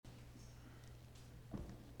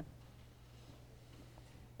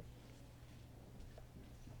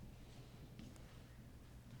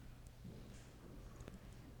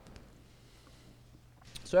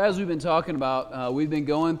So as we've been talking about, we've been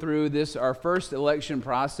going through this, our first election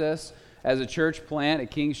process as a church plant at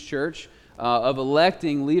King's Church, of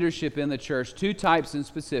electing leadership in the church, two types in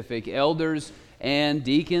specific, elders and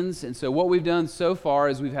deacons. And so what we've done so far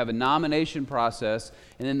is we have a nomination process,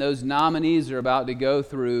 and then those nominees are about to go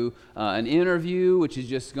through an interview, which is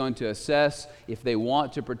just going to assess if they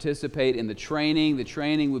want to participate in the training. The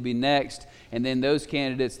training would be next, and then those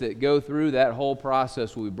candidates that go through that whole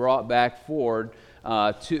process will be brought back forward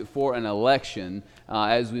for an election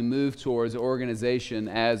as we move towards organization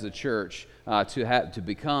as a church to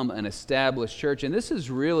become an established church. And this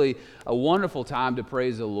is really a wonderful time to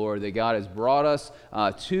praise the Lord that God has brought us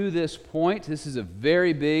to this point. This is a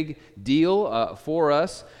very big deal for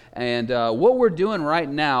us. And what we're doing right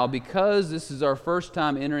now, because this is our first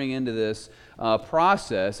time entering into this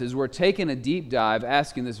process, is we're taking a deep dive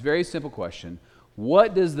asking this very simple question: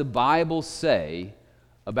 what does the Bible say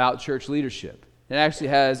about church leadership? It actually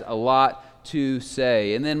has a lot to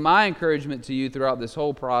say. And then my encouragement to you throughout this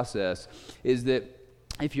whole process is that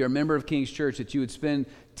if you're a member of King's Church, that you would spend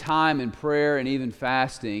time in prayer and even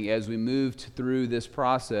fasting as we moved through this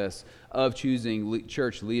process of choosing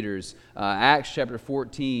church leaders. Acts chapter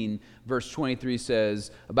 14, verse 23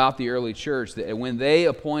 says about the early church that when they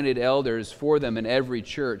appointed elders for them in every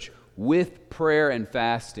church with prayer and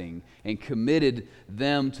fasting, and committed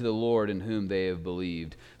them to the Lord in whom they have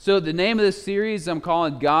believed. So the name of this series I'm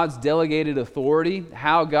calling God's Delegated Authority,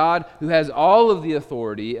 how God, who has all of the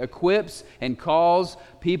authority, equips and calls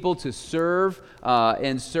people to serve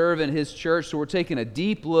in His church. So we're taking a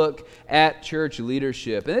deep look at church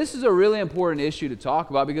leadership. And this is a really important issue to talk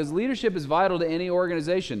about because leadership is vital to any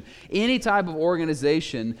organization. Any type of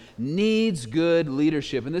organization needs good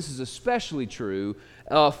leadership, and this is especially true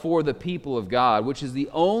for the people of God, which is the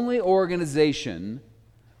only organization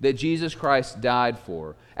that Jesus Christ died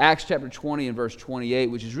for. Acts chapter 20 and verse 28,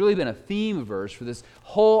 which has really been a theme verse for this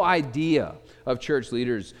whole idea of church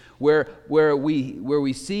leaders, where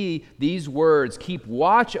we see these words: keep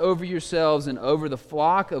watch over yourselves and over the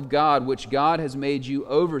flock of God, which God has made you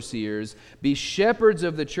overseers. Be shepherds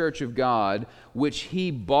of the church of God, which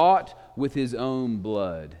He bought with His own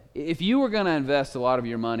blood. If you were going to invest a lot of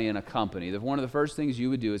your money in a company, one of the first things you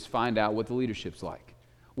would do is find out what the leadership's like.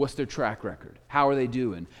 What's their track record? How are they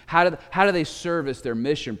doing? How do they service their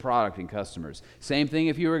mission, product, and customers? Same thing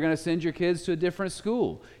if you were going to send your kids to a different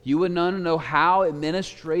school. You would want to know how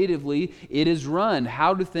administratively it is run.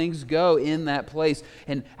 How do things go in that place?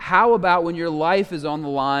 And how about when your life is on the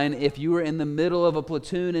line, if you were in the middle of a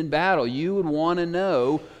platoon in battle? You would want to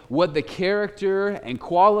know what the character and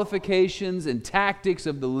qualifications and tactics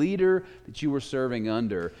of the leader that you were serving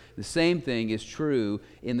under. The same thing is true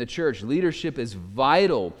in the church. Leadership is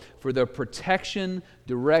vital for the protection,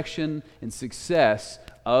 direction, and success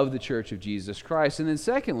of the Church of Jesus Christ. And then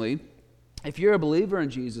secondly, if you're a believer in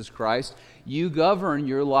Jesus Christ, you govern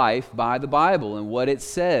your life by the Bible and what it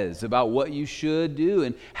says about what you should do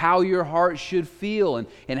and how your heart should feel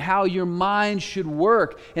and how your mind should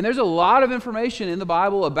work. And there's a lot of information in the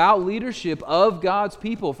Bible about leadership of God's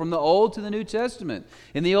people from the Old to the New Testament.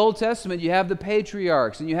 In the Old Testament, you have the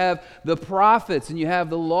patriarchs and you have the prophets and you have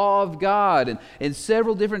the law of God and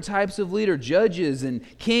several different types of leader, judges and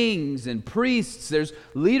kings and priests. There's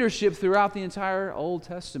leadership throughout the entire Old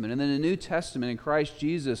Testament. And then the New Testament in Christ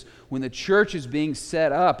Jesus, when the church is being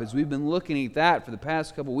set up, as we've been looking at that for the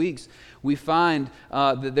past couple weeks, we find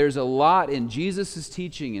that there's a lot in Jesus'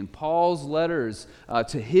 teaching and Paul's letters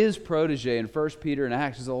to his protege in 1 Peter and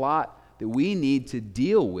Acts. There's a lot that we need to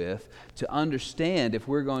deal with to understand if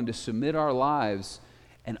we're going to submit our lives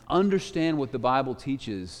and understand what the Bible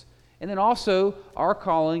teaches. And then also, our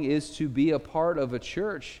calling is to be a part of a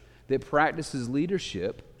church that practices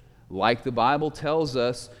leadership like the Bible tells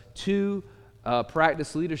us to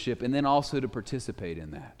practice leadership, and then also to participate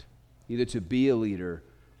in that, either to be a leader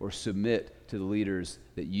or submit to the leaders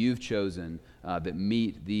that you've chosen that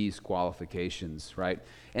meet these qualifications, right?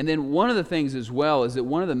 And then one of the things as well is that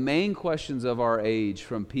one of the main questions of our age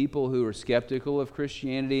from people who are skeptical of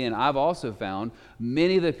Christianity, and I've also found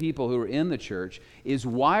many of the people who are in the church, is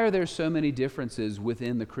why are there so many differences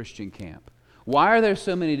within the Christian camp? Why are there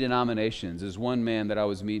so many denominations? As one man that I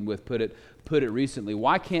was meeting with put it recently,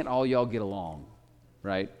 why can't all y'all get along,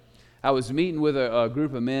 right? I was meeting with a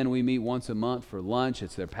group of men. We meet once a month for lunch.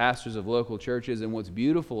 It's their pastors of local churches, and what's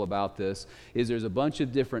beautiful about this is there's a bunch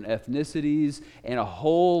of different ethnicities and a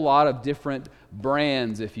whole lot of different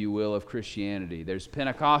brands, if you will, of Christianity. There's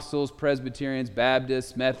Pentecostals, Presbyterians,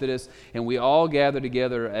 Baptists, Methodists, and we all gather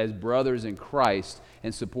together as brothers in Christ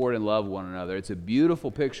and support and love one another. It's a beautiful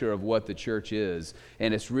picture of what the church is,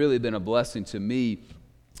 and it's really been a blessing to me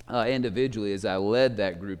individually as I led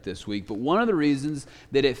that group this week. But one of the reasons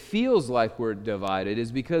that it feels like we're divided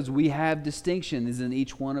is because we have distinctions in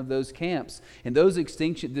each one of those camps. And those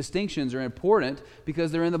distinctions are important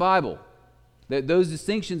because they're in the Bible. Those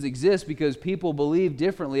distinctions exist because people believe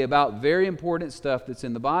differently about very important stuff that's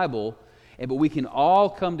in the Bible, but we can all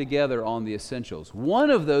come together on the essentials. One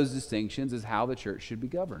of those distinctions is how the church should be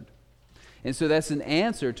governed. And so that's an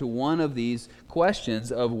answer to one of these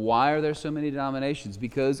questions of why are there so many denominations?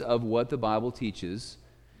 Because of what the Bible teaches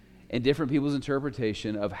and different people's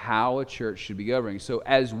interpretation of how a church should be governed. So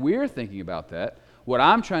as we're thinking about that, what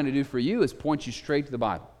I'm trying to do for you is point you straight to the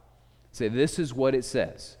Bible. Say, this is what it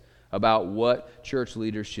says about what church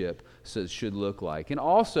leadership should look like. And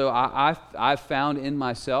also, I've found in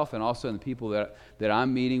myself and also in the people that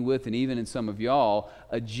I'm meeting with and even in some of y'all,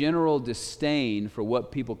 a general disdain for what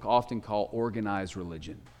people often call organized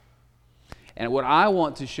religion. And what I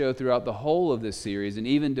want to show throughout the whole of this series, and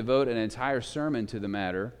even devote an entire sermon to the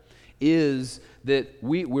matter, is that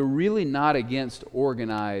we're really not against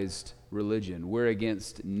organized religion. We're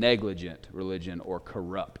against negligent religion or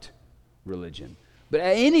corrupt religion. But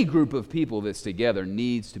any group of people that's together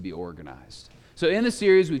needs to be organized. So in the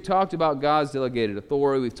series, we've talked about God's delegated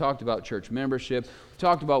authority. We've talked about church membership. We've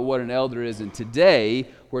talked about what an elder is. And today,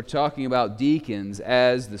 we're talking about deacons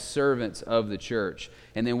as the servants of the church.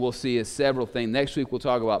 And then we'll see several things. Next week, we'll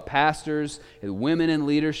talk about pastors, and women in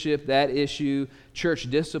leadership, that issue, church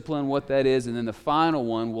discipline, what that is. And then the final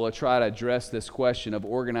one, we'll try to address this question of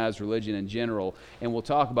organized religion in general. And we'll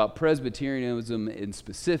talk about Presbyterianism in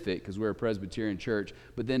specific, because we're a Presbyterian church,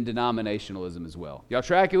 but then denominationalism as well. Y'all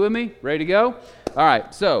track it with me? Ready to go? All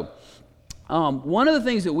right, so one of the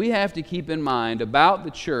things that we have to keep in mind about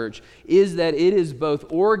the church is that it is both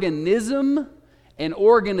organism and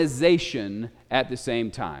organization at the same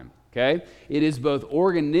time, okay? It is both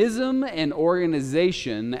organism and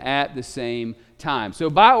organization at the same time. So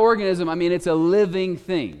by organism, I mean it's a living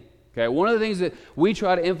thing, okay? One of the things that we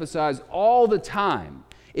try to emphasize all the time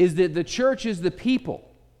is that the church is the people,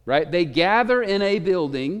 right? They gather in a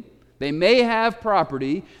building. They may have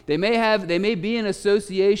property, they may be an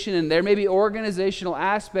association, and there may be organizational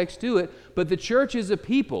aspects to it, but the church is a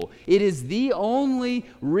people. It is the only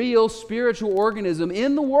real spiritual organism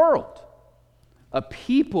in the world, a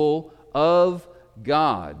people of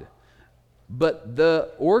God. But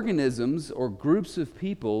the organisms or groups of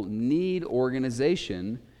people need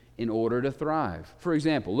organization in order to thrive. For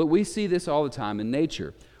example, look, we see this all the time in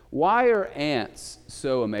nature. Why are ants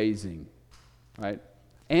so amazing, right?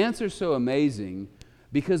 Ants are so amazing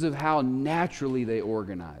because of how naturally they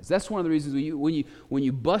organize. That's one of the reasons when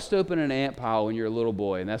you bust open an ant pile when you're a little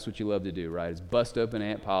boy, and that's what you love to do, right? Is bust open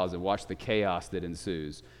ant piles and watch the chaos that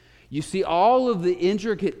ensues. You see all of the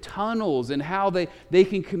intricate tunnels and how they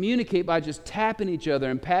can communicate by just tapping each other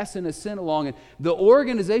and passing a scent along. And the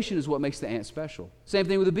organization is what makes the ant special. Same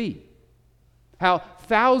thing with a bee. How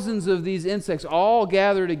thousands of these insects all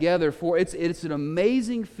gather together for it's an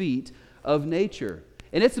amazing feat of nature.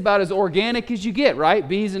 And it's about as organic as you get, right?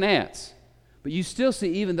 Bees and ants. But you still see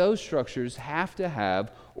even those structures have to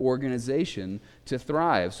have organization to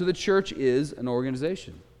thrive. So the church is an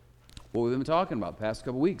organization. What we've been talking about the past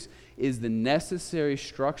couple weeks is the necessary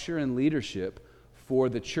structure and leadership for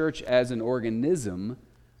the church as an organism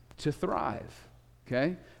to thrive.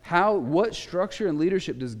 Okay? What structure and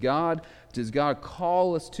leadership does God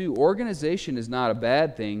call us to? Organization is not a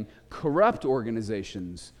bad thing. Corrupt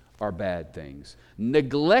organizations are bad things.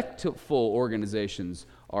 Neglectful organizations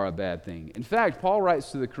are a bad thing. In fact, Paul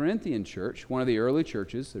writes to the Corinthian church, one of the early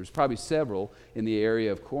churches, there's probably several in the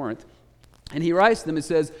area of Corinth, and he writes to them and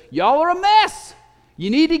says, y'all are a mess.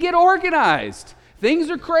 You need to get organized.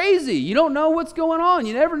 Things are crazy. You don't know what's going on.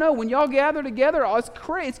 You never know. When y'all gather together, it's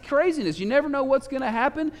craziness. You never know what's going to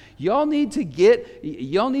happen. Y'all need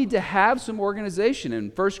to have some organization.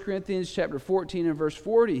 In 1 Corinthians chapter 14 and verse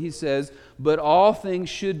 40, he says, but all things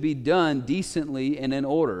should be done decently and in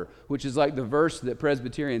order, which is like the verse that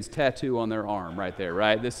Presbyterians tattoo on their arm right there,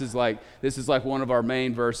 right? This is like one of our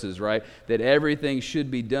main verses, right? That everything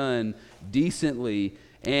should be done decently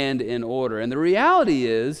and in order. And the reality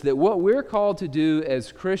is that what we're called to do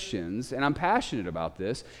as Christians, and I'm passionate about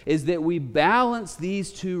this, is that we balance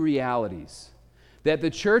these two realities. That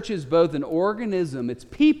the church is both an organism, it's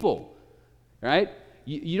people, right?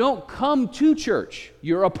 You don't come to church,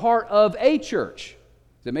 you're a part of a church.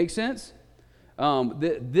 Does that make sense?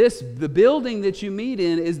 The building that you meet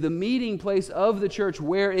in is the meeting place of the church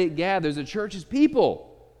where it gathers. The church is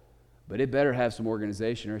people, but it better have some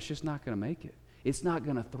organization or it's just not going to make it. It's not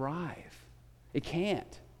going to thrive. It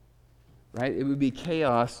can't. right? It would be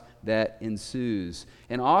chaos that ensues.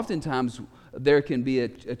 And oftentimes there can be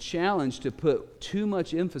a challenge to put too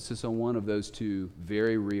much emphasis on one of those two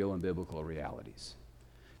very real and biblical realities.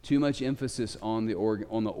 Too much emphasis on the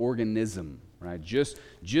organism, right? Just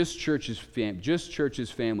church's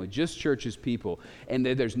family, just church's people, and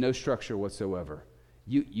there's no structure whatsoever.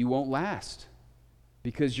 You won't last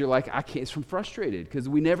because you're like, I can't. It's from frustrated because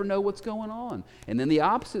we never know what's going on. And then the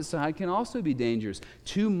opposite side can also be dangerous.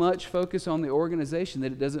 Too much focus on the organization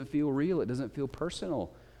that it doesn't feel real. It doesn't feel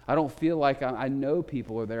personal. I don't feel like I know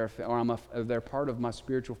people or they're part of my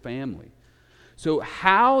spiritual family. So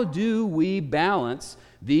how do we balance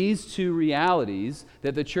these two realities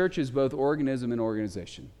that the church is both organism and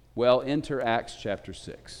organization? Well, enter Acts chapter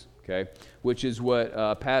 6, okay, which is what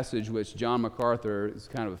a passage which John MacArthur, is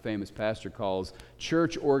kind of a famous pastor, calls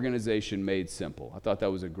church organization made simple. I thought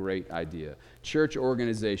that was a great idea. Church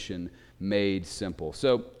organization made simple.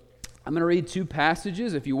 So I'm going to read two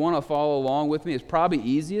passages. If you want to follow along with me, it's probably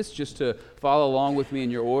easiest just to follow along with me in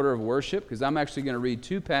your order of worship, because I'm actually going to read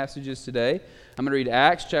two passages today. I'm going to read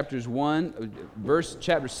Acts chapter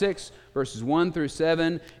 6, verses 1 through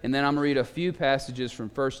 7, and then I'm going to read a few passages from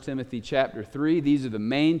 1 Timothy chapter 3. These are the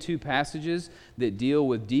main two passages that deal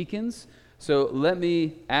with deacons. So let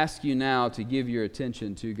me ask you now to give your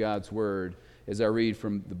attention to God's word as I read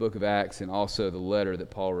from the book of Acts and also the letter that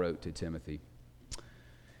Paul wrote to Timothy.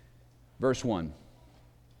 Verse 1.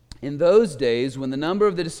 In those days, when the number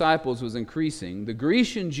of the disciples was increasing, the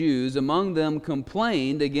Grecian Jews among them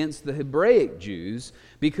complained against the Hebraic Jews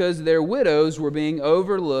because their widows were being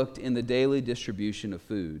overlooked in the daily distribution of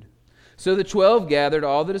food. So the 12 gathered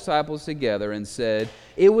all the disciples together and said,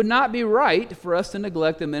 "It would not be right for us to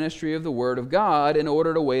neglect the ministry of the word of God in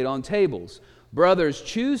order to wait on tables. Brothers,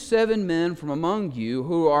 choose 7 men from among you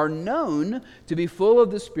who are known to be full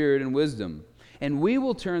of the Spirit and wisdom. And we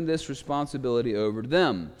will turn this responsibility over to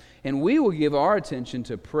them. And we will give our attention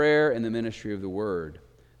to prayer and the ministry of the word."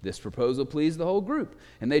 This proposal pleased the whole group.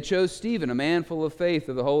 And they chose Stephen, a man full of faith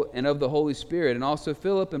of the Holy Spirit, and also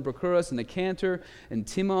Philip and Prochorus and Nicanor and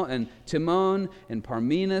Timon and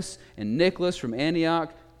Parmenas and Nicholas from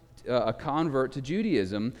Antioch, a convert to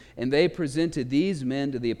Judaism. And they presented these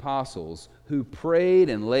men to the apostles, who prayed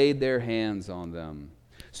and laid their hands on them.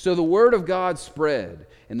 So the word of God spread,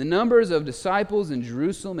 and the numbers of disciples in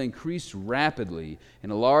Jerusalem increased rapidly,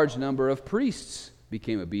 and a large number of priests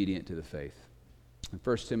became obedient to the faith. In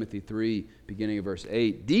 1 Timothy 3, beginning of verse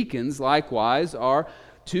 8, deacons likewise are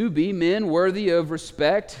to be men worthy of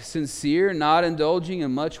respect, sincere, not indulging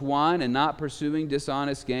in much wine, and not pursuing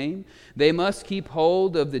dishonest gain. They must keep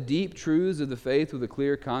hold of the deep truths of the faith with a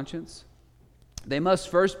clear conscience. They must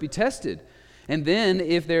first be tested, and then,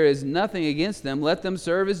 if there is nothing against them, let them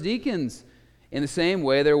serve as deacons. In the same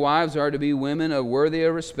way, their wives are to be women worthy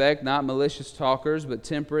of respect, not malicious talkers, but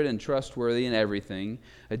temperate and trustworthy in everything.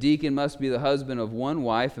 A deacon must be the husband of one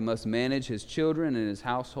wife and must manage his children and his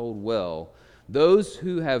household well. Those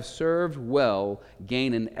who have served well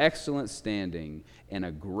gain an excellent standing and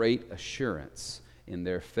a great assurance in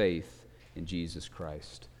their faith in Jesus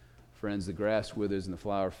Christ. Friends, the grass withers and the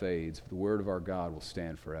flower fades, but the word of our God will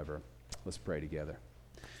stand forever. Let's pray together.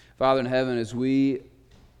 Father in heaven, as we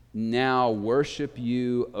now worship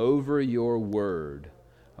you over your word,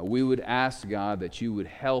 we would ask, God, that you would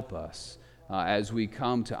help us as we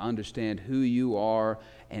come to understand who you are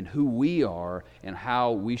and who we are and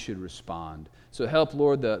how we should respond. So help,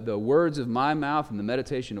 Lord, the words of my mouth and the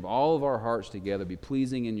meditation of all of our hearts together be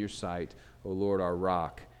pleasing in your sight, O Lord, our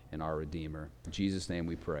rock and our Redeemer. In Jesus' name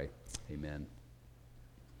we pray. Amen.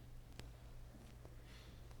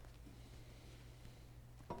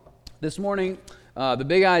 This morning, the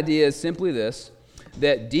big idea is simply this,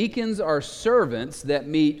 that deacons are servants that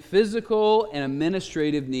meet physical and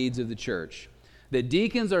administrative needs of the church. That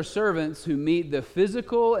deacons are servants who meet the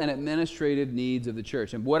physical and administrative needs of the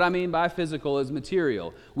church. And what I mean by physical is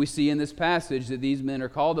material. We see in this passage that these men are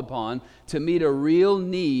called upon to meet a real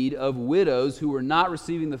need of widows who are not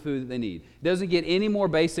receiving the food that they need. It doesn't get any more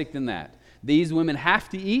basic than that. These women have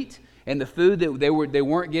to eat, and the food that they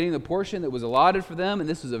weren't getting the portion that was allotted for them, and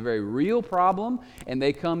this is a very real problem, and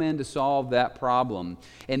they come in to solve that problem.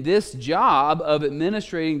 And this job of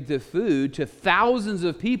administrating the food to thousands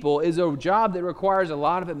of people is a job that requires a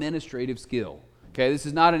lot of administrative skill. Okay, this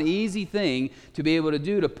is not an easy thing to be able to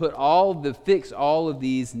do, to fix all of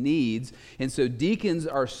these needs. And so deacons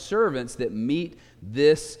are servants that meet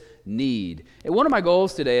this need. And one of my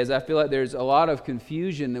goals today is I feel like there's a lot of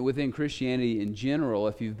confusion within Christianity in general,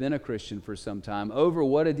 if you've been a Christian for some time, over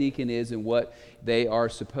what a deacon is and what they are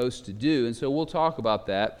supposed to do. And so we'll talk about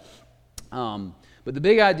that. But the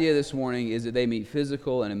big idea this morning is that they meet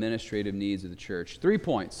physical and administrative needs of the church. 3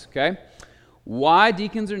 points, okay? Why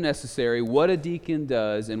deacons are necessary, what a deacon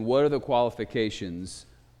does, and what are the qualifications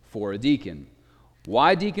for a deacon.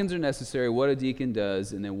 Why deacons are necessary, what a deacon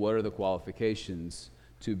does, and then what are the qualifications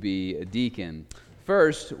to be a deacon.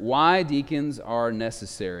 First, why deacons are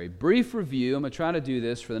necessary. Brief review. I'm going to try to do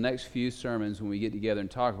this for the next few sermons when we get together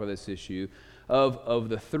and talk about this issue of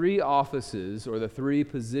the 3 offices or the 3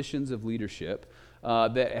 positions of leadership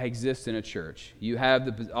that exist in a church. You have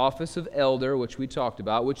the office of elder, which we talked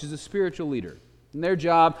about, which is a spiritual leader. And their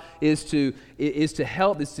job is to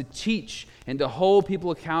help, is to teach and to hold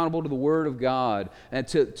people accountable to the Word of God and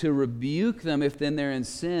to rebuke them if then they're in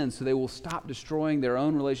sin so they will stop destroying their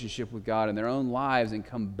own relationship with God and their own lives and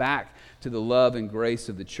come back to the love and grace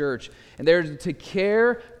of the church. And they're to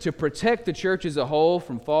care to protect the church as a whole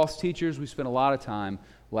from false teachers. We spent a lot of time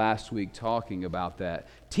last week talking about that.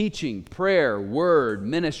 Teaching, prayer, word,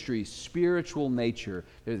 ministry, spiritual nature.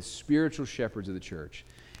 They're the spiritual shepherds of the church.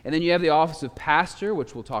 And then you have the office of pastor,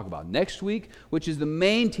 which we'll talk about next week, which is the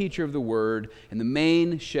main teacher of the word and the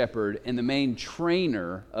main shepherd and the main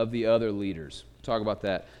trainer of the other leaders. We'll talk about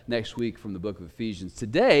that next week from the book of Ephesians.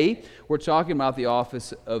 Today, we're talking about the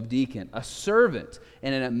office of deacon, a servant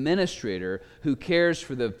and an administrator who cares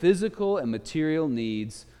for the physical and material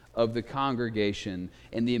needs of the congregation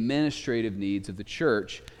and the administrative needs of the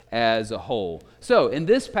church as a whole. So, in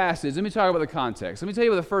this passage, let me talk about the context. Let me tell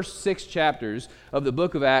you about the first 6 chapters of the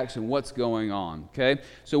book of Acts and what's going on, okay?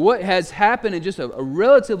 So what has happened in just a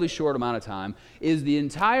relatively short amount of time is the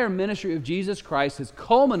entire ministry of Jesus Christ has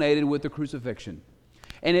culminated with the crucifixion.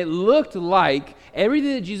 And it looked like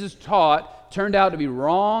everything that Jesus taught turned out to be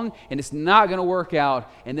wrong, and it's not going to work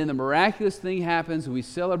out. And then the miraculous thing happens, and we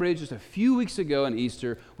celebrated just a few weeks ago on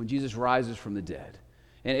Easter when Jesus rises from the dead.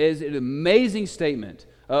 And it is an amazing statement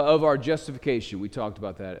of our justification. We talked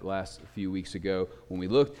about that last few weeks ago when we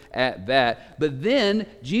looked at that. But then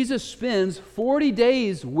Jesus spends 40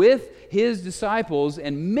 days with his disciples,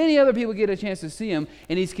 and many other people get a chance to see him,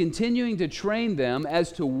 and he's continuing to train them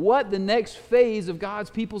as to what the next phase of God's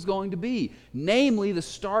people is going to be, namely the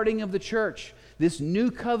starting of the church, this new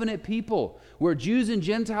covenant people where Jews and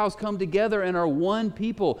Gentiles come together and are one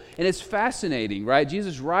people. And it's fascinating, right?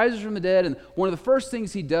 Jesus rises from the dead, and one of the first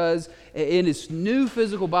things he does in his new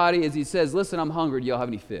physical body is he says, listen, I'm hungry. Do y'all have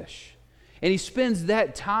any fish? And he spends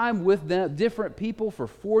that time with them, different people for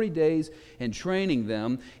 40 days and training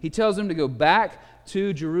them. He tells them to go back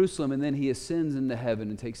to Jerusalem, and then he ascends into heaven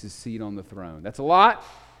and takes his seat on the throne. That's a lot,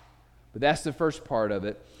 but that's the first part of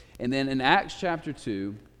it. And then in Acts chapter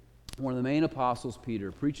 2, one of the main apostles,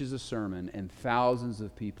 Peter, preaches a sermon, and thousands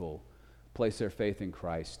of people place their faith in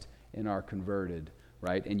Christ and are converted,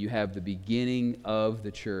 right? And you have the beginning of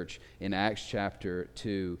the church in Acts chapter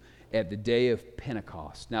 2 at the day of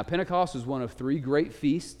Pentecost. Now, Pentecost is one of 3 great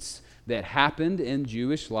feasts that happened in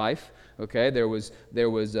Jewish life. Okay, there was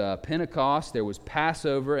Pentecost, there was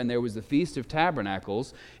Passover, and there was the Feast of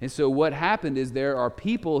Tabernacles. And so what happened is there are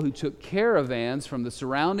people who took caravans from the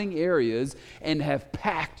surrounding areas and have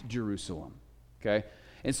packed Jerusalem. Okay,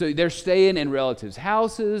 and so they're staying in relatives'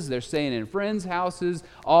 houses, they're staying in friends' houses.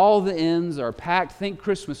 All the inns are packed. Think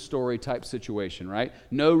Christmas Story type situation, right?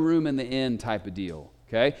 No room in the inn type of deal.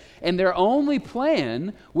 Okay, and their only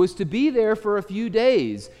plan was to be there for a few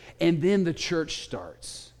days, and then the church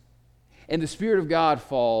starts. And the Spirit of God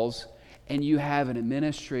falls, and you have an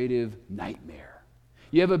administrative nightmare.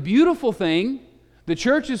 You have a beautiful thing. The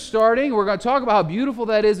church is starting. We're going to talk about how beautiful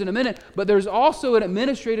that is in a minute, but there's also an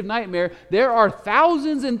administrative nightmare. There are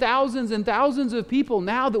thousands and thousands and thousands of people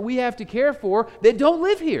now that we have to care for that don't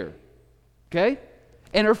live here, okay,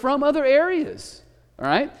 and are from other areas, all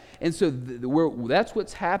right? And so that's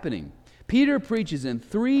what's happening. Peter preaches, and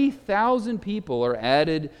 3,000 people are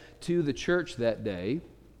added to the church that day.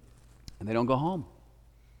 And they don't go home.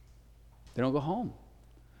 They don't go home.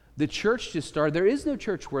 The church just started. There is no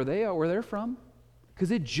church where they're from,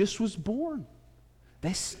 because it just was born.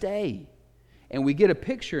 They stay. And we get a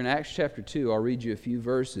picture in Acts chapter 2. I'll read you a few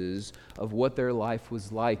verses of what their life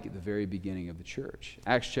was like at the very beginning of the church.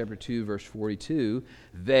 Acts chapter 2, verse 42.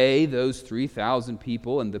 They, those 3,000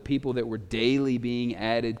 people, and the people that were daily being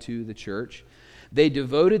added to the church, they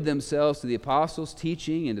devoted themselves to the apostles'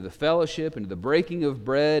 teaching and to the fellowship and to the breaking of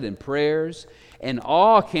bread and prayers. and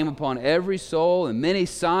awe came upon every soul, and many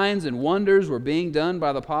signs and wonders were being done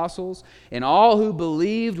by the apostles, and all who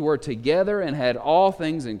believed were together and had all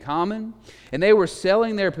things in common, and they were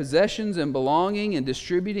selling their possessions and belonging and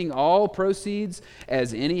distributing all proceeds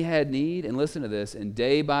as any had need. And listen to this, and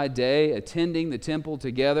day by day attending the temple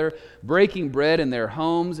together, breaking bread in their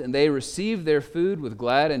homes, and they received their food with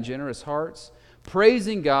glad and generous hearts,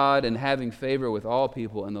 praising God and having favor with all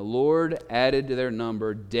people. And the Lord added to their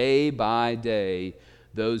number day by day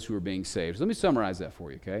those who were being saved. So let me summarize that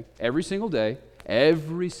for you, okay? Every single day,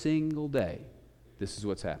 this is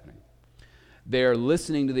what's happening. They're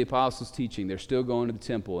listening to the apostles' teaching. They're still going to the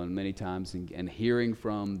temple and many times and hearing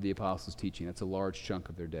from the apostles' teaching. That's a large chunk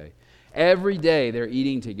of their day. Every day they're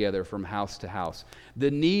eating together from house to house.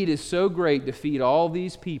 The need is so great to feed all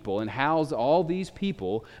these people and house all these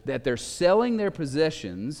people that they're selling their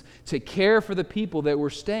possessions to care for the people that were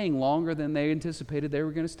staying longer than they anticipated they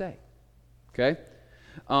were going to stay. Okay?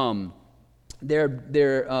 And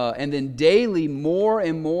then daily more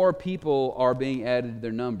and more people are being added to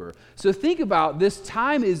their number. So think about this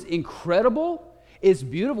time is incredible. It's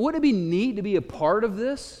beautiful. Wouldn't it be neat to be a part of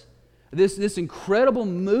this? This incredible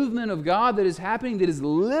movement of God that is happening, that is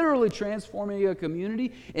literally transforming a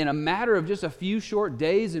community in a matter of just a few short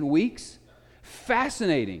days and weeks.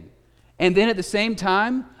 Fascinating. And then at the same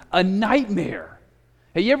time, a nightmare.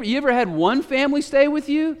 Have you ever had one family stay with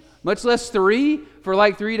you, much less three, for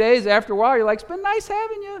like 3 days? After a while, you're like, it's been nice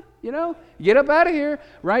having you, get up out of here,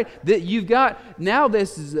 right? That you've got now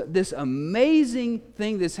this amazing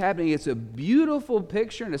thing that's happening. It's a beautiful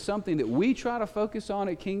picture, and it's something that we try to focus on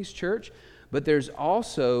at King's Church, but there's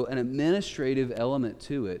also an administrative element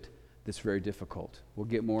to it that's very difficult. We'll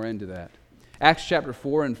get more into that. Acts chapter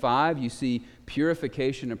 4 and 5, you see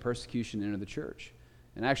purification and persecution enter the church.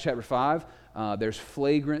 In Acts chapter 5, there's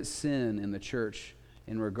flagrant sin in the church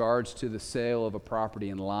in regards to the sale of a property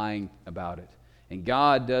and lying about it. And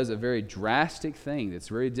God does a very drastic thing that's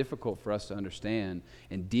very difficult for us to understand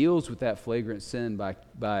and deals with that flagrant sin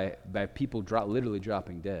by people literally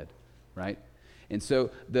dropping dead, right? And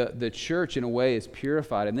so the church, in a way, is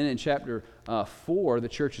purified. And then in chapter 4, the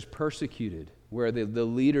church is persecuted, where the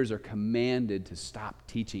leaders are commanded to stop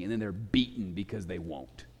teaching, and then they're beaten because they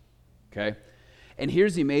won't, okay? And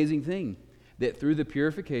here's the amazing thing, that through the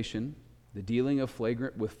purification, the dealing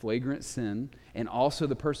with flagrant sin, and also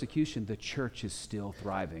the persecution, the church is still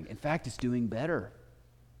thriving. In fact, it's doing better,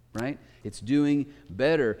 right? It's doing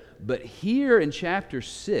better. But here in chapter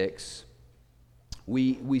 6,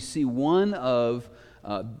 we see one of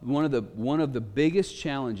the biggest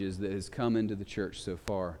challenges that has come into the church so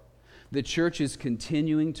far. The church is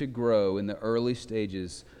continuing to grow in the early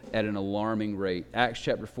stages at an alarming rate. Acts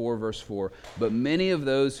chapter 4, verse 4. But many of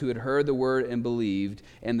those who had heard the word and believed,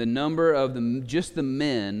 and the number of just the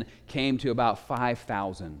men came to about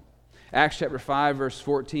 5,000. Acts chapter 5, verse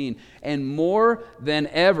 14. And more than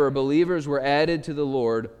ever, believers were added to the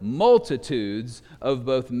Lord, multitudes of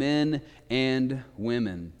both men and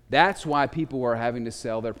women. That's why people were having to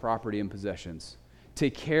sell their property and possessions, to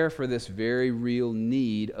care for this very real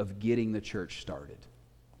need of getting the church started.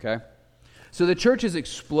 Okay? So the church has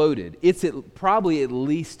exploded. It's probably at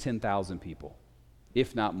least 10,000 people,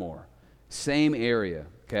 if not more. Same area,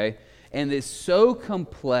 okay? And it's so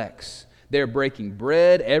complex. They're breaking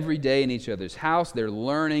bread every day in each other's house. They're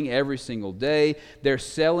learning every single day. They're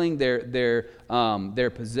selling their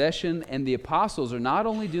possession. And the apostles are not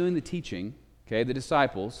only doing the teaching, okay, the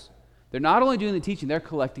disciples, they're not only doing the teaching, they're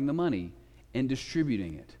collecting the money and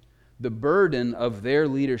distributing it. The burden of their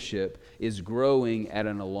leadership is growing at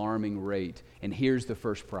an alarming rate. And here's the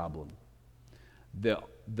first problem.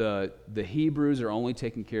 The Hebrews are only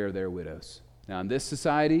taking care of their widows. Now in this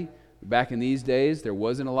society, back in these days, there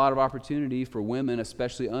wasn't a lot of opportunity for women,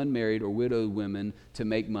 especially unmarried or widowed women, to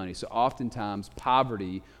make money. So oftentimes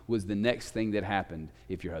poverty was the next thing that happened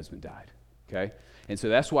if your husband died. Okay? And so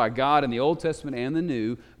that's why God in the Old Testament and the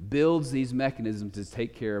New builds these mechanisms to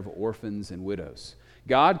take care of orphans and widows.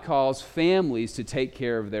 God calls families to take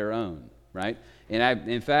care of their own, right? And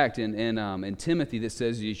in fact, in Timothy, that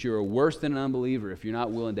says that you're worse than an unbeliever if you're not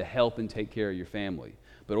willing to help and take care of your family.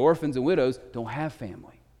 But orphans and widows don't have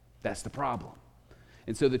family. That's the problem.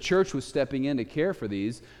 And so the church was stepping in to care for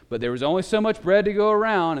these, but there was only so much bread to go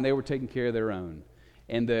around, and they were taking care of their own.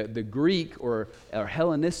 And the Greek or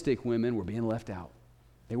Hellenistic women were being left out.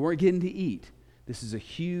 They weren't getting to eat. This is a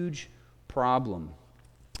huge problem.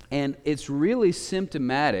 And it's really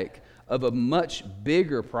symptomatic of a much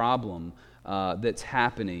bigger problem that's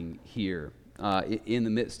happening here in the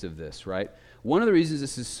midst of this, right? One of the reasons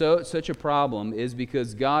this is such a problem is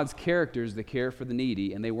because God's character is the care for the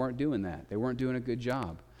needy, and they weren't doing that. They weren't doing a good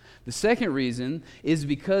job. The second reason is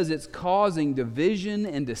because it's causing division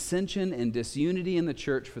and dissension and disunity in the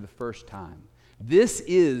church for the first time. This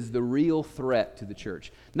is the real threat to the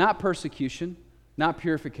church. Not persecution, not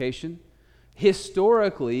purification.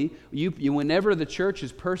 Historically, whenever the church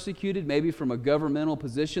is persecuted, maybe from a governmental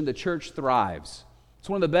position, the church thrives. It's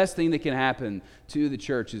one of the best things that can happen to the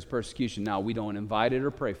church is persecution. Now, we don't invite it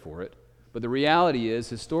or pray for it, but the reality is,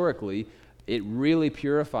 historically, it really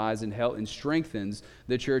purifies and strengthens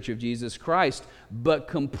the church of Jesus Christ. But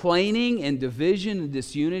complaining and division and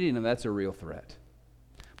disunity, now that's a real threat.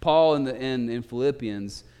 Paul in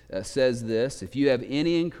Philippians says this: if you have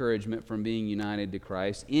any encouragement from being united to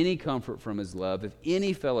Christ, any comfort from his love, if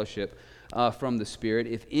any fellowship from the Spirit,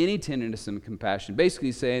 if any tenderness and compassion,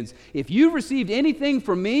 basically saying, if you've received anything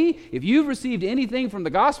from me, if you've received anything from the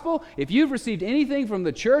gospel, if you've received anything from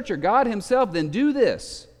the church or God himself, then do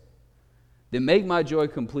this. Then make my joy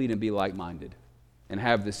complete and be like-minded and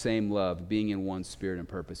have the same love, being in one spirit and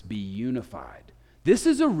purpose. Be unified. This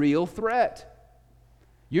is a real threat.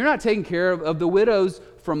 You're not taking care of the widows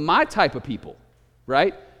from my type of people,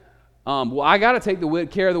 right? I got to take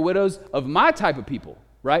care of the widows of my type of people,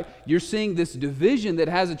 right? You're seeing this division that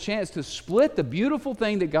has a chance to split the beautiful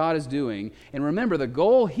thing that God is doing. And remember, the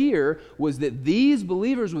goal here was that these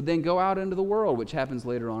believers would then go out into the world, which happens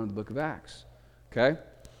later on in the book of Acts, okay?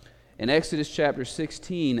 In Exodus chapter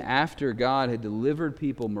 16, after God had delivered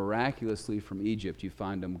people miraculously from Egypt, you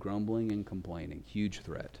find them grumbling and complaining. Huge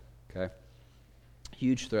threat, okay?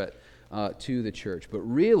 Huge threat to the church. But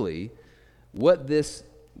really, what this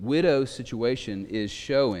widow situation is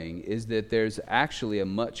showing is that there's actually a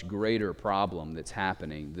much greater problem that's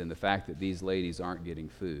happening than the fact that these ladies aren't getting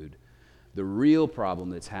food. The real problem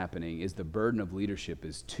that's happening is the burden of leadership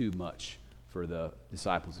is too much for the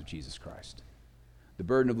disciples of Jesus Christ. The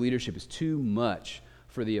burden of leadership is too much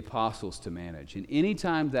for the apostles to manage. And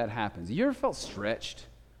anytime that happens, you ever felt stretched?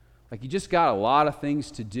 Like you just got a lot of things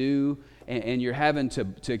to do, and you're having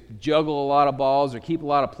to juggle a lot of balls or keep a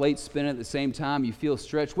lot of plates spinning at the same time. You feel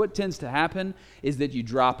stretched. What tends to happen is that you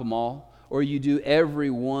drop them all, or you do every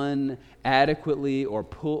one adequately or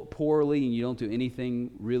poorly, and you don't do anything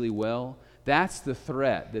really well. That's the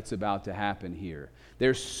threat that's about to happen here.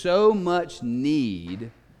 There's so much need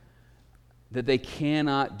that they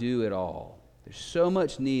cannot do it all. There's so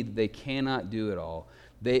much need that they cannot do it all.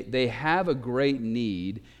 They have a great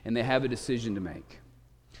need, and they have a decision to make.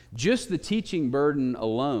 Just the teaching burden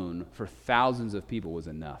alone for thousands of people was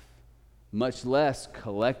enough, much less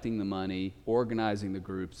collecting the money, organizing the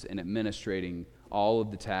groups, and administrating all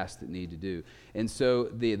of the tasks that need to do. And so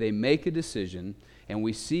they make a decision, and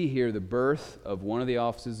we see here the birth of one of the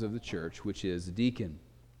offices of the church, which is a deacon.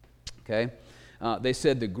 Okay? They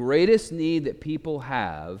said the greatest need that people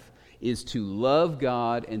have is to love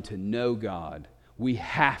God and to know God. We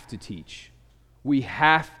have to teach. We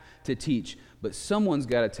have to teach, but someone's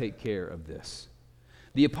got to take care of this.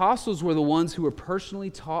 The apostles were the ones who were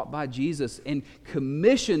personally taught by Jesus and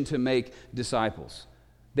commissioned to make disciples.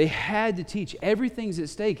 They had to teach. Everything's at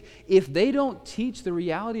stake. If they don't teach the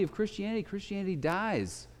reality of Christianity, Christianity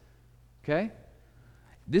dies. Okay?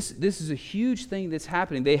 This is a huge thing that's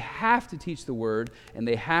happening. They have to teach the word, and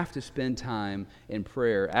they have to spend time in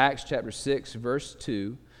prayer. Acts chapter 6, verse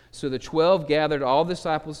 2. So the 12 gathered all the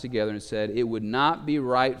disciples together and said, it would not be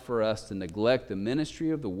right for us to neglect the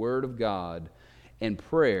ministry of the word of God and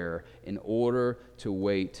prayer in order to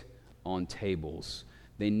wait on tables.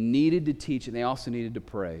 They needed to teach, and they also needed to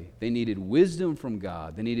pray. They needed wisdom from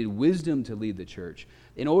God. They needed wisdom to lead the church.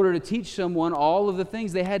 In order to teach someone all of the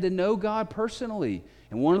things, they had to know God personally.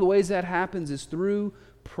 And one of the ways that happens is through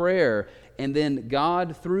prayer. And then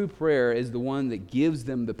God, through prayer, is the one that gives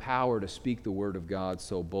them the power to speak the word of God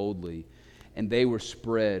so boldly. And they were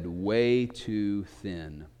spread way too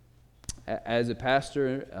thin. As a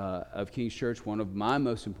pastor of King's Church, one of my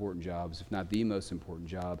most important jobs, if not the most important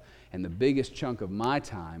job, and the biggest chunk of my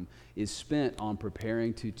time is spent on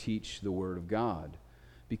preparing to teach the Word of God.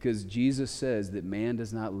 Because Jesus says that man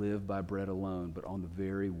does not live by bread alone, but on the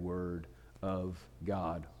very Word of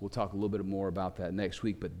God. We'll talk a little bit more about that next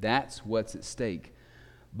week, but that's what's at stake.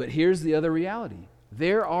 But here's the other reality.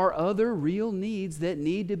 There are other real needs that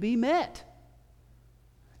need to be met.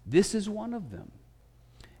 This is one of them.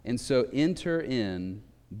 And so enter in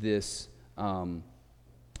this,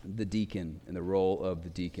 the deacon and the role of the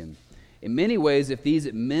deacon. In many ways, if these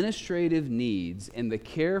administrative needs and the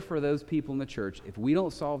care for those people in the church, if we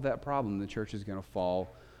don't solve that problem, the church is going to fall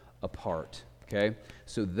apart. Okay?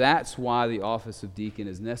 So that's why the office of deacon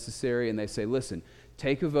is necessary. And they say, listen,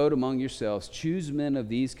 take a vote among yourselves, choose men of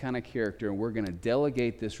these kind of character, and we're going to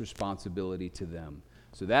delegate this responsibility to them.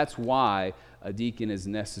 So that's why a deacon is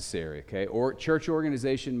necessary, okay? Or church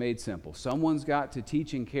organization made simple. Someone's got to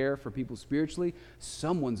teach and care for people spiritually.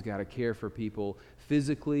 Someone's got to care for people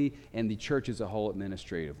physically, and the church as a whole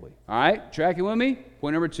administratively. All right? Tracking with me?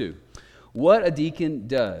 Point number 2. What a deacon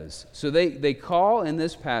does. So they call in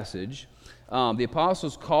this passage, the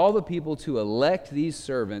apostles call the people to elect these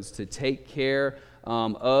servants to take care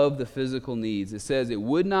of the physical needs. It says it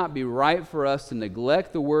would not be right for us to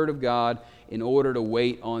neglect the word of God in order to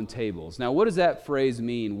wait on tables. Now, what does that phrase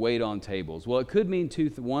mean, wait on tables? Well, it could mean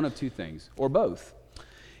one of two things, or both.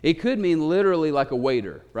 It could mean literally like a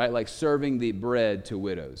waiter, right? Like serving the bread to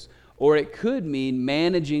widows. Or it could mean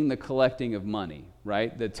managing the collecting of money,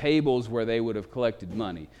 right? The tables where they would have collected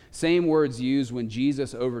money. Same words used when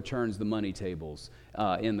Jesus overturns the money tables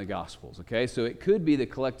in the Gospels, okay? So it could be the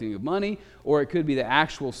collecting of money, or it could be the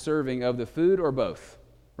actual serving of the food, or both,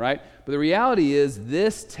 right? But the reality is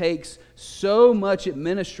this takes so much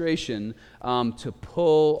administration to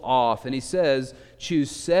pull off. And he says, choose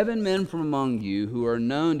 7 men from among you who are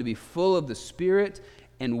known to be full of the Spirit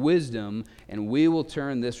and wisdom, and we will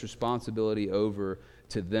turn this responsibility over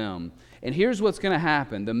to them. And here's what's going to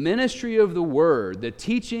happen. The ministry of the Word, the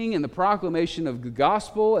teaching and the proclamation of the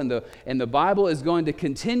gospel and the Bible is going to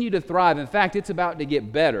continue to thrive. In fact, it's about to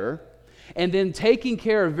get better. And then taking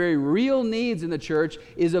care of very real needs in the church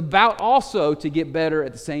is about also to get better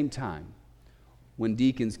at the same time when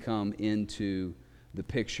deacons come into the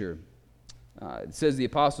picture. It says the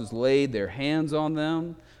apostles laid their hands on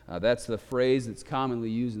them. That's the phrase that's commonly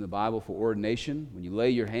used in the Bible for ordination. When you lay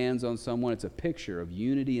your hands on someone, it's a picture of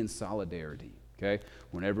unity and solidarity. Okay?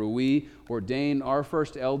 Whenever we ordain our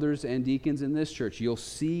first elders and deacons in this church, you'll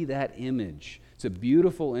see that image. It's a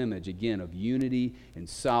beautiful image, again, of unity and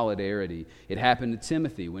solidarity. It happened to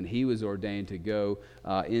Timothy when he was ordained to go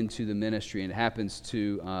into the ministry, and it happens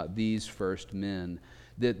to these first men.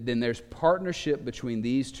 Then there's partnership between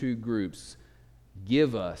these two groups.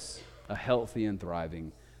 Give us a healthy and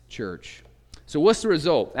thriving church. So what's the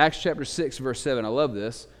result? Acts chapter 6, verse 7. I love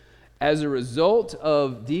this. As a result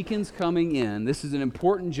of deacons coming in, this is an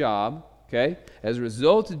important job, okay? As a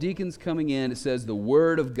result of deacons coming in, it says the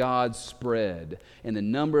word of God spread, and the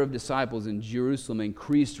number of disciples in Jerusalem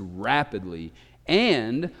increased rapidly,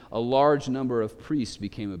 and a large number of priests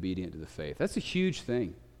became obedient to the faith. That's a huge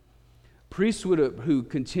thing. Priests who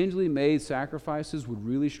continually made sacrifices would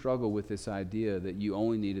really struggle with this idea that you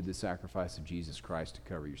only needed the sacrifice of Jesus Christ to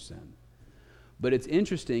cover your sin. But it's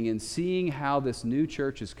interesting in seeing how this new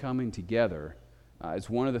church is coming together. It's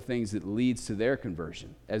one of the things that leads to their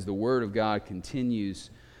conversion as the Word of God continues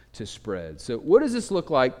to spread. So what does this look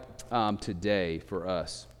like today for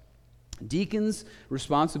us? Deacons'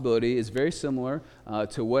 responsibility is very similar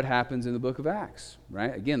to what happens in the book of Acts,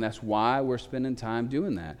 right? Again, that's why we're spending time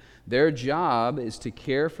doing that. Their job is to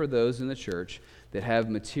care for those in the church that have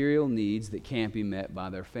material needs that can't be met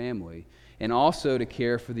by their family, and also to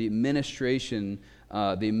care for the administrative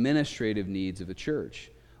needs of the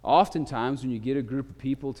church. Oftentimes, when you get a group of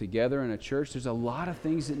people together in a church, there's a lot of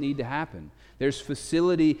things that need to happen. There's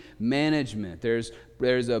facility management. There's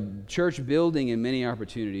a church building in many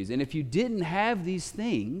opportunities. And if you didn't have these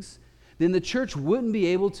things, then the church wouldn't be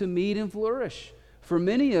able to meet and flourish. For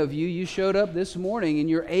many of you, you showed up this morning and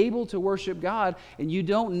you're able to worship God, and you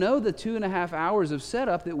don't know the 2.5 hours of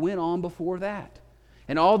setup that went on before that,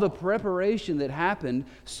 and all the preparation that happened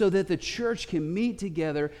so that the church can meet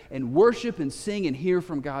together and worship and sing and hear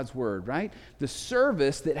from God's Word, right? The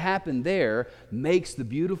service that happened there makes the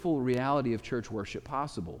beautiful reality of church worship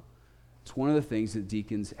possible. It's one of the things that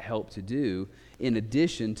deacons help to do, in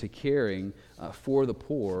addition to caring for the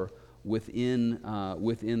poor within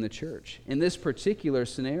the church. In this particular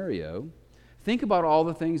scenario, think about all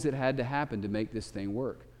the things that had to happen to make this thing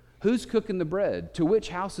work. Who's cooking the bread? To which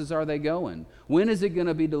houses are they going? When is it going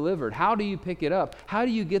to be delivered? How do you pick it up? How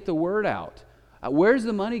do you get the word out? Where's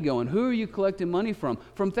the money going? Who are you collecting money from?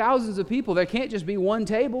 From thousands of people. There can't just be one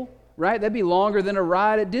table, right? That'd be longer than a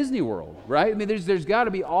ride at Disney World, right? I mean, there's got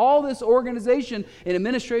to be all this organization and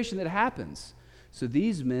administration that happens. So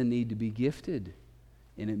these men need to be gifted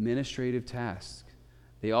in administrative tasks.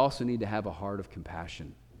 They also need to have a heart of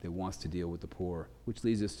compassion that wants to deal with the poor, which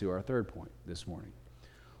leads us to our third point this morning.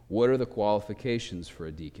 What are the qualifications for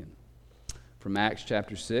a deacon? From Acts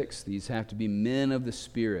chapter 6, these have to be men of the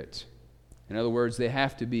Spirit. In other words, they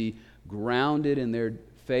have to be grounded in their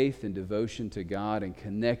faith and devotion to God and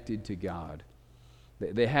connected to God.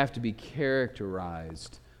 They have to be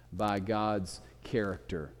characterized by God's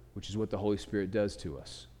character, which is what the Holy Spirit does to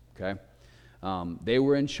us. Okay? They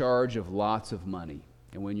were in charge of lots of money.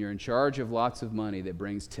 And when you're in charge of lots of money, that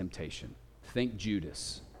brings temptation. Think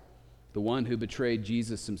Judas. the one who betrayed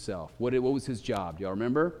Jesus himself. What was his job? Do y'all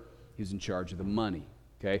remember? He was in charge of the money.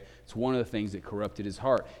 Okay? It's one of the things that corrupted his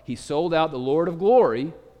heart. He sold out the Lord of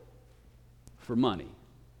glory for money.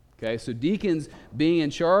 Okay? So deacons being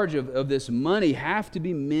in charge of this money have to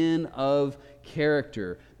be men of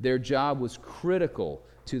character. Their job was critical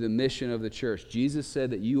to the mission of the church. Jesus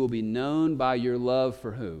said that you will be known by your love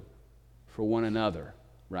for who? For one another,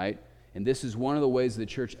 right? And this is one of the ways the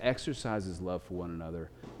church exercises love for one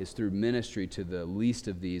another, is through ministry to the least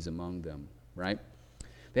of these among them, right?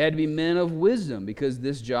 They had to be men of wisdom because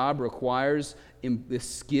this job requires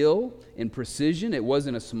skill and precision. It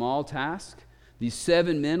wasn't a small task. These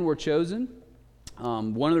 7 men were chosen.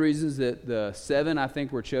 One of the reasons that the 7, I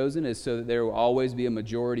think, were chosen is so that there will always be a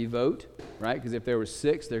majority vote, right? Because if there were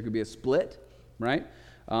 6, there could be a split, right?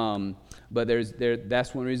 But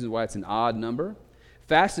that's one reason why it's an odd number.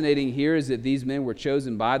 Fascinating here is that these men were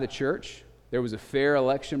chosen by the church. There was a fair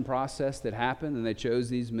election process that happened, and they chose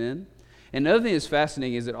these men. And another thing that's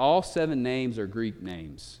fascinating is that all 7 names are Greek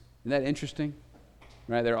names. Isn't that interesting?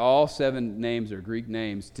 Right? They're all 7 names are Greek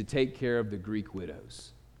names to take care of the Greek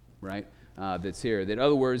widows, right? That's here. That, in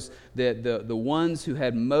other words, that the ones who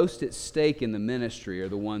had most at stake in the ministry are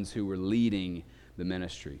the ones who were leading the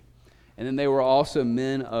ministry. And then they were also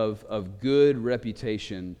men of good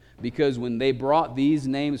reputation, because when they brought these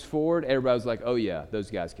names forward, everybody was like, oh yeah, those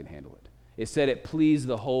guys can handle it. It said it pleased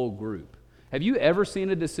the whole group. Have you ever seen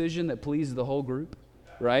a decision that pleased the whole group?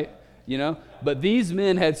 Right? You know? But these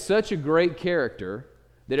men had such a great character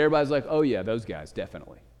that everybody's like, oh yeah, those guys,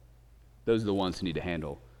 definitely. Those are the ones who need to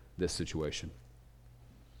handle this situation.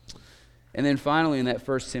 And then finally, in that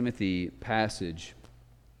 1 Timothy passage,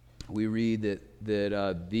 we read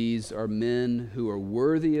that these are men who are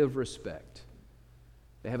worthy of respect.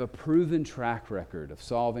 They have a proven track record of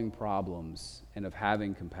solving problems and of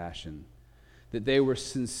having compassion. That they were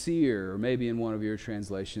sincere, or maybe in one of your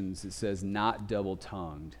translations it says not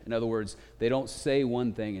double-tongued. In other words, they don't say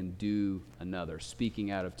one thing and do another,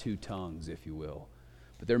 speaking out of 2 tongues, if you will.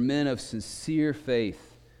 But they're men of sincere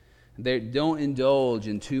faith. They don't indulge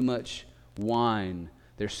in too much wine.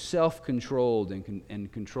 They're self-controlled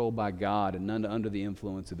and controlled by God and none under the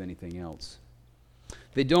influence of anything else.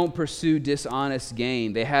 They don't pursue dishonest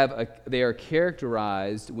gain. They are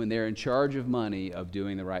characterized, when they're in charge of money, of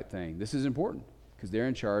doing the right thing. This is important because they're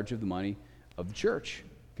in charge of the money of the church.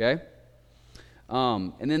 Okay?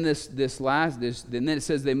 And then then it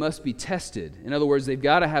says they must be tested. In other words, they've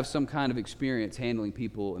got to have some kind of experience handling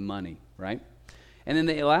people and money, right? And then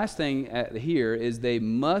the last thing here is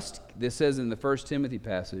this says in the 1 Timothy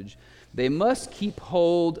passage, they must keep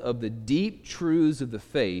hold of the deep truths of the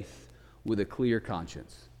faith with a clear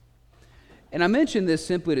conscience. And I mention this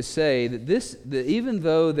simply to say that even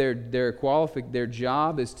though their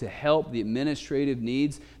job is to help the administrative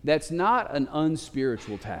needs, that's not an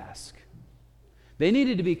unspiritual task. They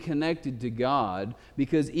needed to be connected to God,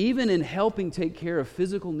 because even in helping take care of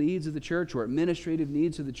physical needs of the church or administrative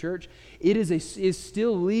needs of the church, it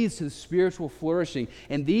still leads to spiritual flourishing.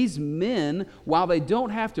 And these men, while they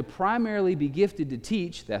don't have to primarily be gifted to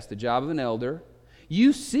teach, that's the job of an elder,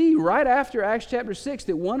 you see right after Acts chapter 6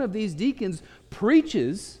 that one of these deacons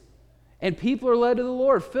preaches and people are led to the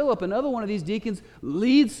Lord. Philip, another one of these deacons,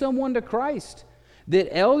 leads someone to Christ.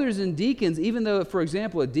 That elders and deacons, even though, for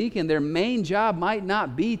example, a deacon, their main job might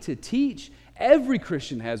not be to teach, every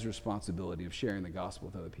Christian has the responsibility of sharing the gospel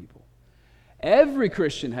with other people. Every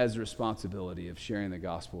Christian has the responsibility of sharing the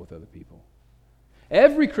gospel with other people.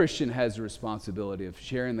 Every Christian has the responsibility of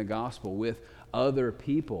sharing the gospel with other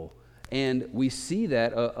people. And we see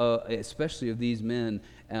that, especially of these men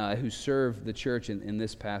who serve the church in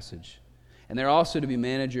this passage. And they're also to be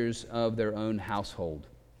managers of their own household.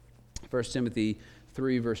 1 Timothy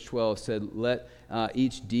 3 verse 12 said, let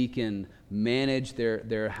each deacon manage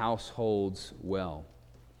their households well.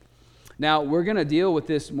 Now, we're going to deal with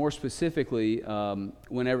this more specifically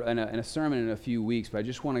whenever in a sermon in a few weeks, but I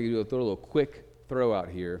just want to do a little quick throw out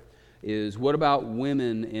here. Is what about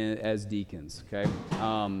women as deacons? Okay,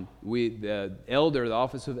 the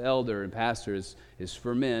office of elder and pastor is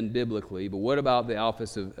for men biblically, but what about the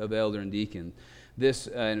office of elder and deacon? This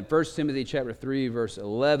in 1 Timothy chapter 3 verse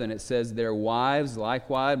 11, it says, their wives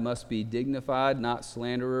likewise must be dignified, not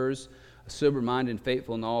slanderers, sober-minded and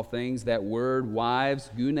faithful in all things. That word wives,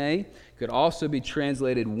 gune, could also be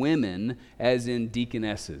translated women, as in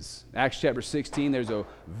deaconesses. Acts chapter 16, there's a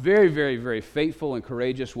very, very, very faithful and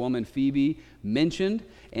courageous woman, Phoebe, mentioned,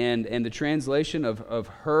 and the translation of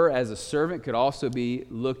her as a servant could also be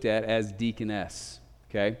looked at as deaconess.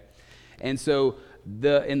 Okay? And so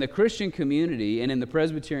in the Christian community and in the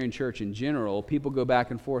Presbyterian church in general, people go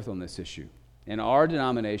back and forth on this issue. In our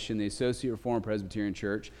denomination, the Associate Reformed Presbyterian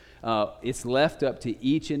Church, it's left up to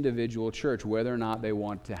each individual church whether or not they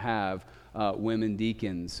want to have women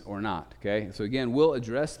deacons or not. Okay, so again, we'll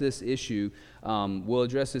address this issue. A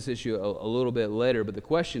little bit later. But the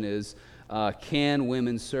question is, can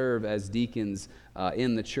women serve as deacons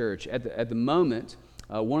in the church? At the moment,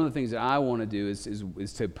 one of the things that I want to do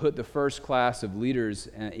is to put the first class of leaders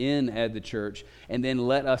in at the church, and then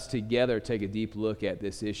let us together take a deep look at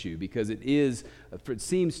this issue, because it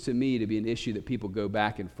seems to me to be an issue that people go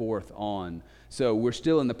back and forth on. So we're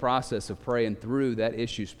still in the process of praying through that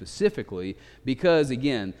issue specifically, because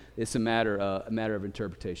again, it's a matter of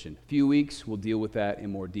interpretation. A few weeks, we'll deal with that in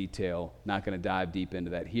more detail. Not going to dive deep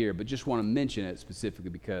into that here, but just want to mention it specifically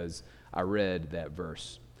because I read that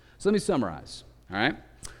verse. So let me summarize. All right?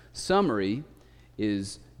 Summary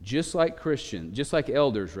is just like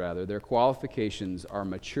elders, their qualifications are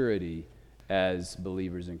maturity as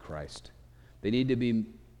believers in Christ. They need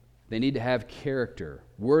to have character,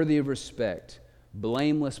 worthy of respect,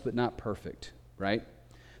 blameless but not perfect, right?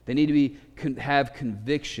 They need to have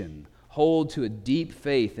conviction, hold to a deep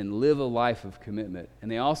faith, and live a life of commitment.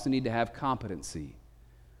 And they also need to have competency,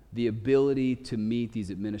 the ability to meet these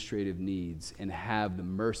administrative needs and have the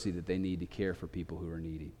mercy that they need to care for people who are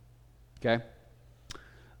needy. Okay?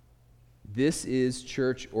 This is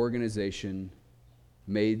church organization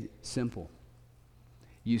made simple.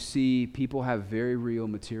 You see, people have very real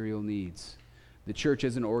material needs. The church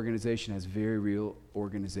as an organization has very real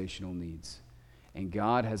organizational needs. And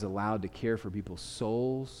God has allowed to care for people's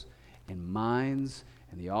souls and minds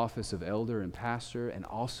and the office of elder and pastor, and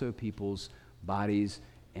also people's bodies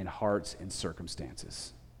and hearts and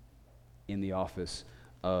circumstances in the office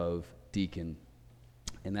of deacon.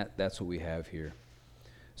 And that's what we have here.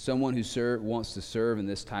 Someone who wants to serve in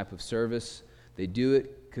this type of service, they do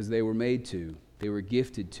it because they were made to, they were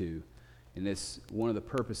gifted to, and it's one of the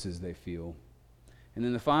purposes they feel. And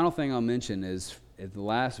then the final thing I'll mention is at the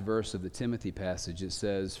last verse of the Timothy passage, it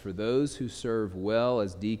says, "For those who serve well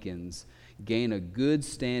as deacons gain a good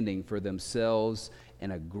standing for themselves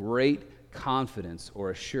and a great confidence or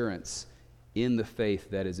assurance in the faith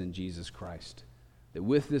that is in Jesus Christ." That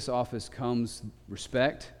with this office comes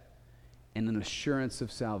respect and an assurance of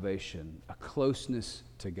salvation, a closeness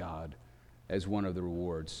to God as one of the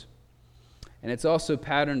rewards. And it's also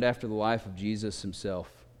patterned after the life of Jesus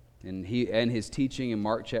himself. And his teaching in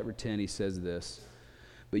Mark chapter 10, he says this,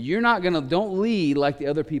 "But don't lead like the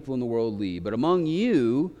other people in the world lead, but among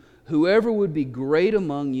you, whoever would be great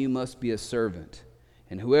among you must be a servant.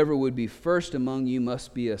 And whoever would be first among you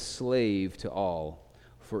must be a slave to all.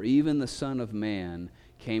 For even the Son of Man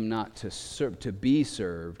came not to be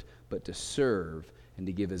served, but to serve and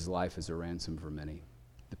to give his life as a ransom for many."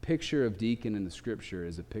 The picture of deacon in the Scripture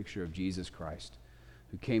is a picture of Jesus Christ,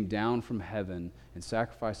 who came down from heaven and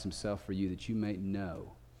sacrificed himself for you that you may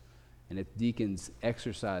know. And if deacons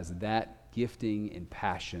exercise that gifting and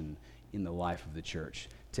passion in the life of the church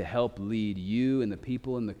to help lead you and the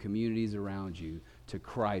people in the communities around you to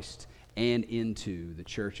Christ and into the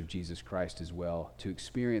church of Jesus Christ as well, to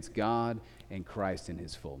experience God and Christ in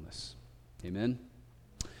his fullness. Amen?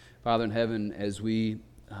 Father in heaven, as we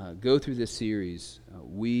go through this series,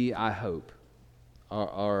 we, I hope,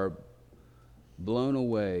 are blown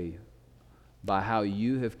away by how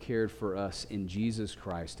you have cared for us in Jesus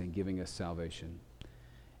Christ and giving us salvation.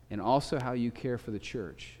 And also how you care for the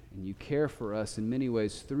church. And you care for us in many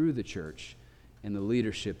ways through the church and the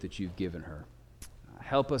leadership that you've given her.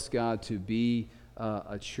 Help us, God, to be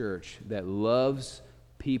a church that loves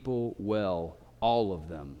people well, all of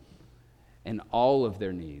them, and all of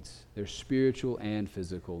their needs, their spiritual and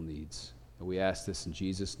physical needs. And we ask this in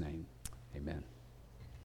Jesus' name. Amen.